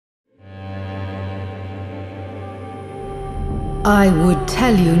I would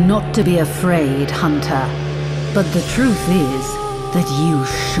tell you not to be afraid, Hunter. But the truth is that you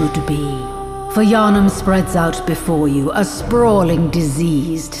should be. For Yharnam spreads out before you, a sprawling,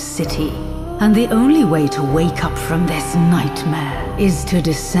 diseased city. And the only way to wake up from this nightmare is to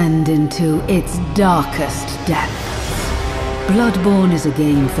descend into its darkest depths. Bloodborne is a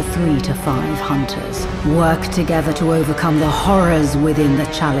game for 3 to 5 hunters. Work together to overcome the horrors within the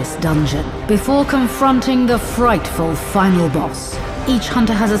Chalice dungeon, before confronting the frightful final boss. Each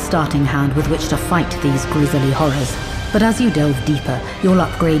hunter has a starting hand with which to fight these grisly horrors. But as you delve deeper, you'll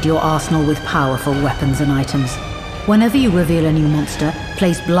upgrade your arsenal with powerful weapons and items. Whenever you reveal a new monster,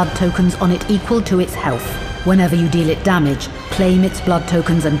 place blood tokens on it equal to its health. Whenever you deal it damage, claim its blood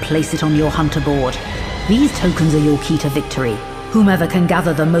tokens and place it on your hunter board. These tokens are your key to victory. Whomever can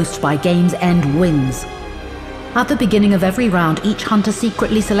gather the most by game's end wins. At the beginning of every round, each hunter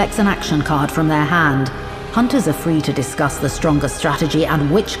secretly selects an action card from their hand. Hunters are free to discuss the strongest strategy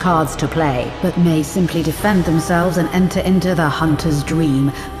and which cards to play, but may simply defend themselves and enter into the hunter's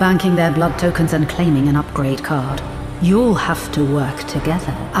dream, banking their blood tokens and claiming an upgrade card. You'll have to work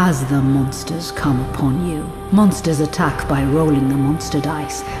together as the monsters come upon you. Monsters attack by rolling the monster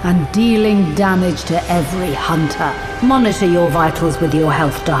dice and dealing damage to every hunter. Monitor your vitals with your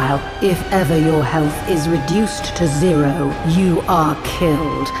health dial. If ever your health is reduced to 0, you are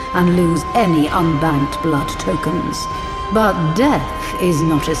killed and lose any unbanked blood tokens. But death is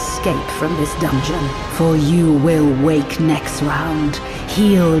not escape from this dungeon, for you will wake next round,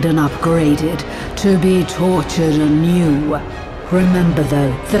 healed and upgraded, to be tortured anew. Remember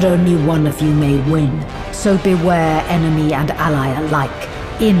though, that only one of you may win, so beware enemy and ally alike.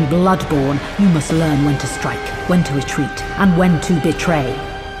 In Bloodborne, you must learn when to strike, when to retreat, and when to betray.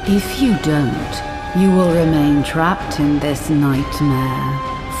 If you don't, you will remain trapped in this nightmare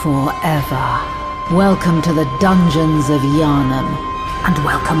forever. Welcome to the dungeons of Yharnam, and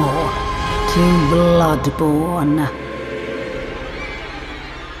welcome all to Bloodborne.